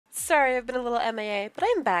Sorry, I've been a little MIA, but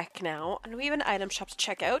I'm back now, and we have an item shop to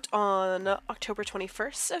check out on October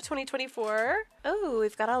 21st of 2024. Oh,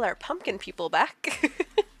 we've got all our pumpkin people back.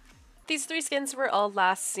 These three skins were all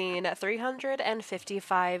last seen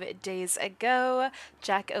 355 days ago.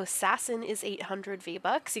 Jack O'Sassin is 800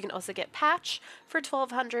 V-Bucks. You can also get Patch for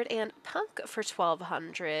 1200 and Punk for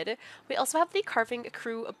 1200. We also have the Carving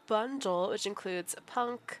Crew bundle, which includes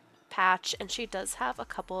Punk, Patch, and she does have a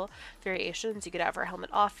couple variations. You could have her helmet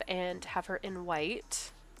off and have her in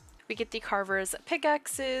white. We get the Carver's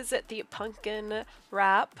pickaxes, the Pumpkin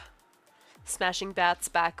wrap, Smashing Bat's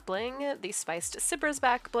back bling, the Spiced Sipper's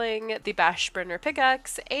back bling, the Bash Burner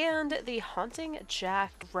pickaxe, and the Haunting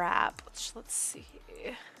Jack wrap, which, let's see,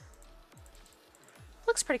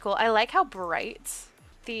 looks pretty cool. I like how bright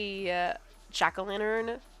the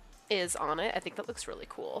jack-o'-lantern is on it. I think that looks really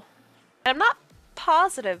cool. I'm not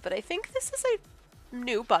positive, but I think this is a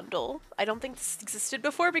new bundle. I don't think this existed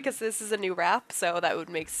before because this is a new wrap, so that would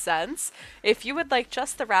make sense. If you would like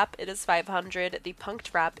just the wrap, it is 500. The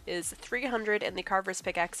punked wrap is 300, and the Carver's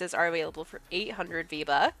pickaxes are available for 800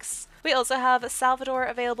 V-Bucks. We also have Salvador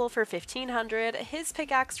available for 1500, his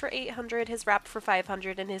pickaxe for 800, his wrap for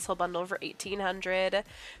 500, and his whole bundle for 1800.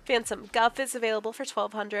 Phantom Guff is available for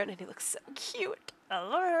 1200, and he looks so cute. I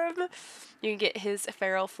love him. You can get his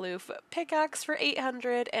Feral Floof pickaxe for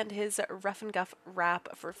 800 and his Rough and Guff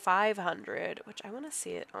wrap for 500, which I want to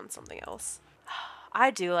see it on something else. I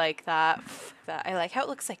do like that. I like how it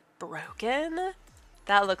looks like broken.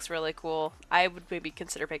 That looks really cool. I would maybe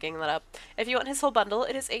consider picking that up. If you want his whole bundle,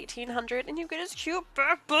 it is 1800 and you get his cute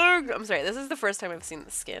back bling. I'm sorry, this is the first time I've seen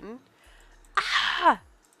the skin. Ah!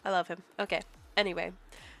 I love him. Okay, anyway.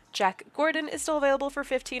 Jack Gordon is still available for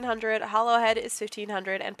 1500, Hollowhead is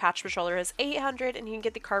 1500, and Patch Patroller is 800, and you can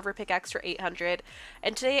get the Carver pickaxe for 800.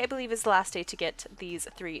 And today, I believe, is the last day to get these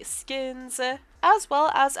three skins, as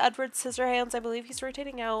well as Edward Scissorhands. I believe he's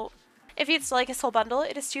rotating out. If you'd like his whole bundle,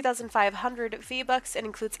 it is 2,500 V-Bucks and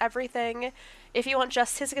includes everything. If you want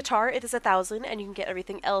just his guitar, it is 1,000, and you can get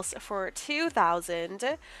everything else for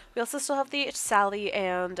 2,000. We also still have the Sally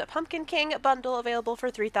and Pumpkin King bundle available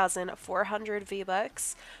for 3,400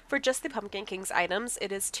 V-Bucks. For just the Pumpkin King's items,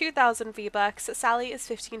 it is 2,000 V-Bucks. Sally is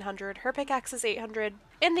 1,500, her pickaxe is 800,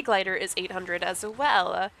 and the glider is 800 as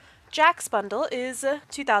well. Jack's bundle is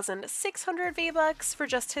 2,600 V-Bucks. For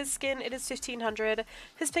just his skin, it is 1,500.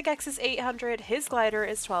 His pickaxe is 800. His glider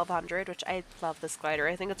is 1,200, which I love this glider.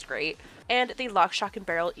 I think it's great. And the Lock, Shock, and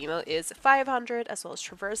Barrel emote is 500, as well as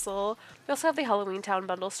Traversal. We also have the Halloween Town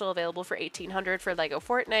bundle still available for 1,800 for LEGO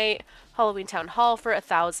Fortnite, Halloween Town Hall for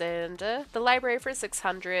 1,000, the library for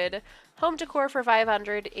 600, Home Decor for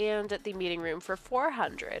 500, and the Meeting Room for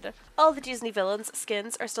 400. All the Disney Villains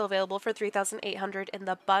skins are still available for 3,800 in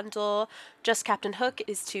the bundle. Just Captain Hook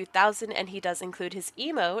is 2,000, and he does include his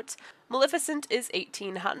emote. Maleficent is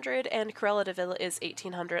 1,800, and Cruella de Vil is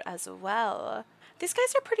 1,800 as well. These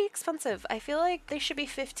guys are pretty expensive. I feel like they should be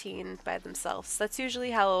 15 by themselves. That's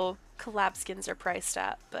usually how collab skins are priced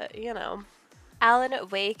at, but you know. Alan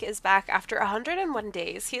Wake is back after 101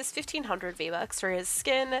 days. He has 1,500 V-Bucks for his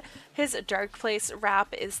skin. His Dark Place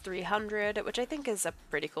wrap is 300, which I think is a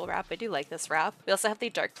pretty cool wrap. I do like this wrap. We also have the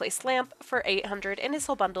Dark Place lamp for 800 and his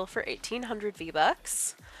whole bundle for 1,800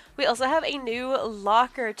 V-Bucks. We also have a new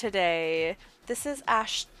locker today. This is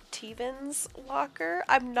Ash Teven's locker.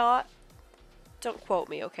 Don't quote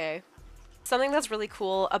me, okay? Something that's really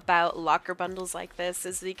cool about locker bundles like this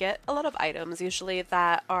is you get a lot of items usually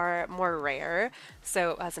that are more rare.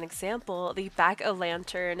 So as an example, the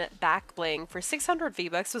Back-O-Lantern back bling for 600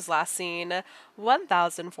 V-Bucks was last seen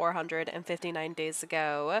 1,459 days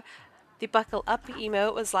ago. The Buckle Up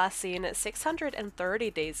emote was last seen 630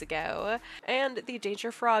 days ago. And the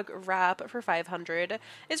Danger Frog wrap for 500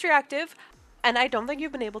 is reactive. And I don't think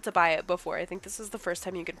you've been able to buy it before. I think this is the first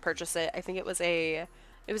time you can purchase it. I think it was a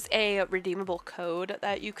redeemable code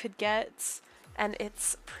that you could get, and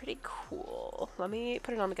it's pretty cool. Let me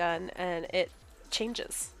put it on the gun, and it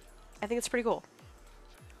changes. I think it's pretty cool.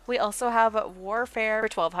 We also have Warfare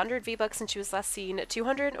for 1,200 V-Bucks, and she was last seen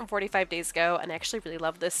 245 days ago, and I actually really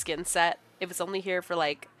love this skin set. It was only here for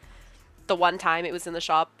like the one time it was in the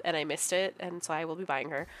shop and I missed it, and so I will be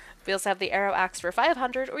buying her. We also have the Arrow Axe for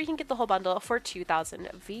 500, or you can get the whole bundle for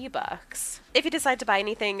 2,000 V-Bucks. If you decide to buy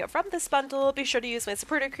anything from this bundle, be sure to use my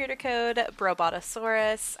supporter creator code,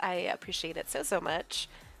 Brobotasores. I appreciate it so much.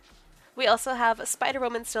 We also have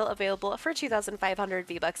Spider-Woman still available for 2,500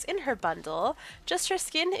 V-Bucks in her bundle. Just her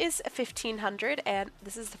skin is 1,500, and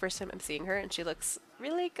this is the first time I'm seeing her, and she looks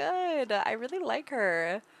really good. I really like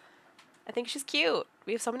her. I think she's cute.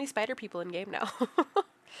 We have so many spider people in game now.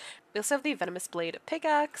 We also have the Venomous Blade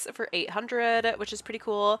pickaxe for 800, which is pretty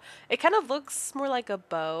cool. It kind of looks more like a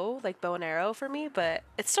bow, like bow and arrow for me, but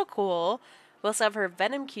it's still cool. We also have her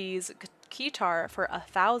Venom Keys keytar for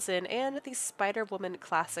 1,000 and the Spider Woman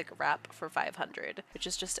Classic wrap for 500, which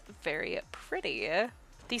is just very pretty.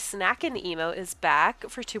 The Snackin' emote is back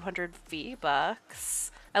for 200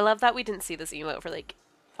 V-Bucks. I love that we didn't see this emote for like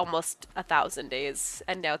almost 1,000 days,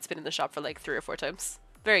 and now it's been in the shop for like 3 or 4 times.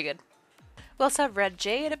 Very good. We also have Red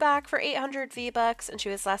Jade back for 800 V-Bucks, and she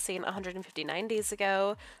was last seen 159 days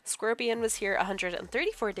ago. Scorpion was here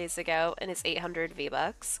 134 days ago and is 800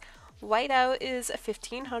 V-Bucks. Whiteout is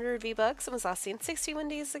 1,500 V-Bucks and was last seen 61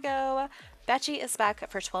 days ago. Betchy is back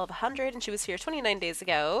for 1,200 and she was here 29 days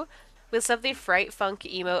ago. We also have the Fright Funk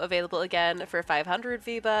emote available again for 500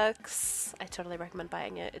 V-Bucks. I totally recommend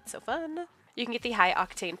buying it. It's so fun. You can get the High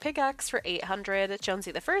Octane Pickaxe for 800,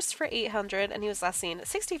 Jonesy the First for 800, and he was last seen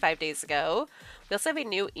 65 days ago. We also have a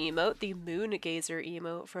new emote, the Moon Gazer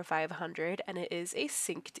emote for 500, and it is a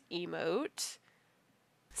synced emote.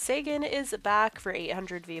 Sagan is back for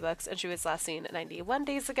 800 V-Bucks, and she was last seen 91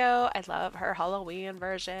 days ago. I love her Halloween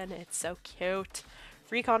version. It's so cute.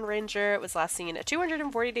 Recon Ranger was last seen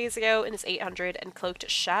 240 days ago and is 800, and Cloaked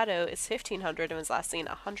Shadow is 1,500 and was last seen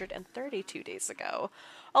 132 days ago.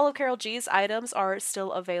 All of Carol G's items are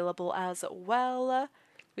still available as well.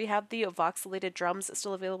 We have the Voxelated Drums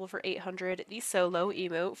still available for 800, the Solo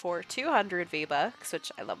emote for 200 V-Bucks,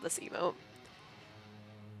 which I love this emote.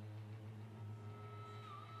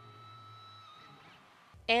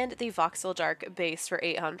 And the Voxel Dark base for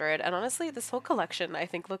 800, and honestly, this whole collection I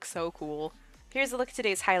think looks so cool. Here's a look at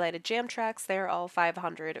today's highlighted jam tracks. They're all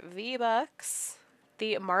 500 V-Bucks.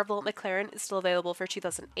 The Marvel McLaren is still available for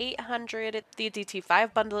 2,800. The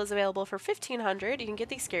DT5 bundle is available for 1,500. You can get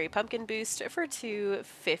the Scary Pumpkin boost for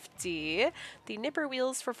 250. The Nipper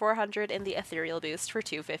wheels for 400 and the Ethereal boost for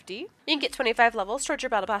 250. You can get 25 levels towards your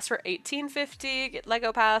battle pass for 1,850. Get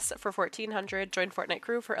Lego Pass for 1,400. Join Fortnite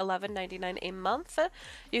crew for $11.99 a month.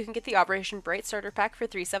 You can get the Operation Bright starter pack for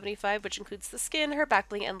 $375, which includes the skin, her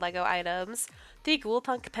backbling, and Lego items. The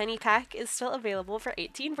Ghoulpunk Penny Pack is still available for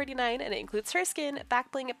 $18.49, and it includes her skin,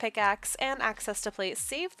 backbling, pickaxe, and access to play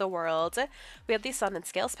Save the World. We have the Sun and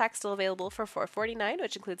Scales pack still available for $4.49,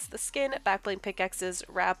 which includes the skin, backbling, pickaxes,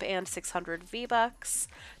 wrap, and 600 V-Bucks.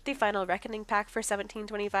 The Final Reckoning pack for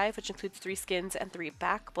 $17.25, which includes 3 skins and 3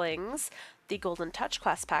 backblings. The Golden Touch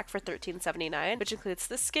Class pack for $13.79, which includes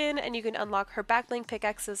the skin, and you can unlock her backbling,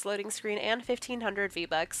 pickaxes, loading screen, and 1,500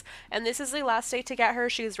 V-Bucks. And this is the last day to get her.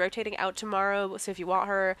 She's rotating out tomorrow, so if you want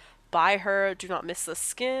her, buy her. Do not miss the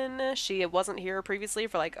skin. She wasn't here previously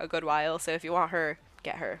for like a good while, so if you want her,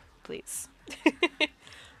 get her, please.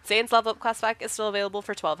 Zane's Level Up Class pack is still available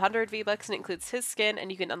for 1,200 V-Bucks, and it includes his skin,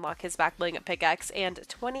 and you can unlock his backbling, pickaxe, and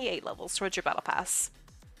 28 levels towards your battle pass.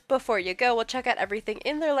 Before you go, we'll check out everything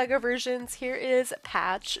in their Lego versions. Here is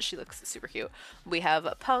Patch. She looks super cute. We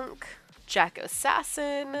have Punk, Jack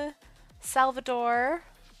Assassin, Salvador,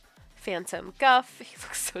 Phantom Guff. He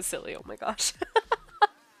looks so silly. Oh my gosh.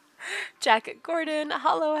 Jack Gordon,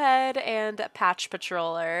 Hollowhead, and Patch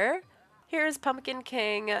Patroller. Here's Pumpkin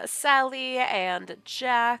King, Sally, and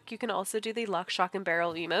Jack. You can also do the Lock, Shock, and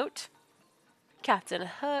Barrel emote. Captain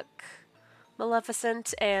Hook,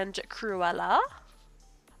 Maleficent, and Cruella.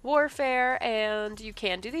 Warfare, and you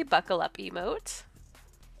can do the Buckle Up emote.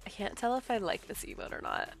 I can't tell if I like this emote or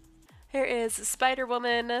not. Here is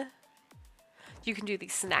Spider-Woman. You can do the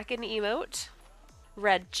Snackin' emote.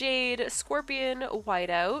 Red Jade, Scorpion,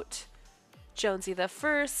 Whiteout, Jonesy the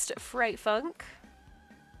First, Fright Funk,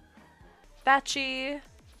 Batchy.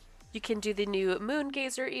 You can do the new Moon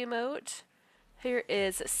Gazer emote. Here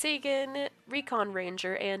is Sagan, Recon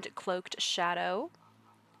Ranger, and Cloaked Shadow.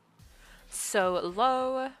 So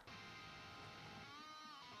Low.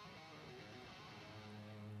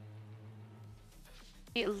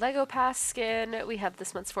 The Lego Pass skin. We have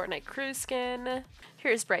this month's Fortnite crew skin.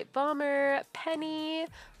 Here's Bright Bomber, Penny,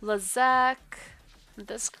 Lazak,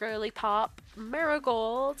 the Scrolly Pop,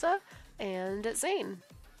 Marigold, and Zane.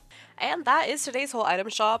 And that is today's whole item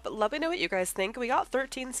shop. Let me know what you guys think. We got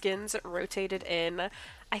 13 skins rotated in.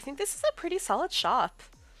 I think this is a pretty solid shop.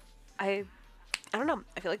 I don't know.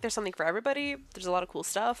 I feel like there's something for everybody. There's a lot of cool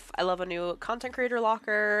stuff. I love a new content creator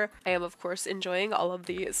locker. I am, of course, enjoying all of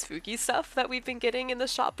the spooky stuff that we've been getting in the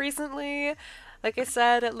shop recently. Like I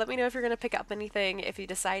said, let me know if you're going to pick up anything. If you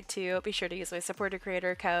decide to, be sure to use my supporter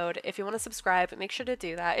creator code. If you want to subscribe, make sure to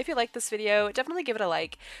do that. If you like this video, definitely give it a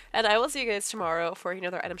like. And I will see you guys tomorrow for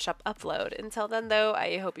another item shop upload. Until then, though,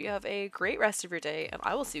 I hope you have a great rest of your day, and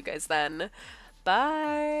I will see you guys then.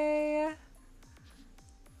 Bye!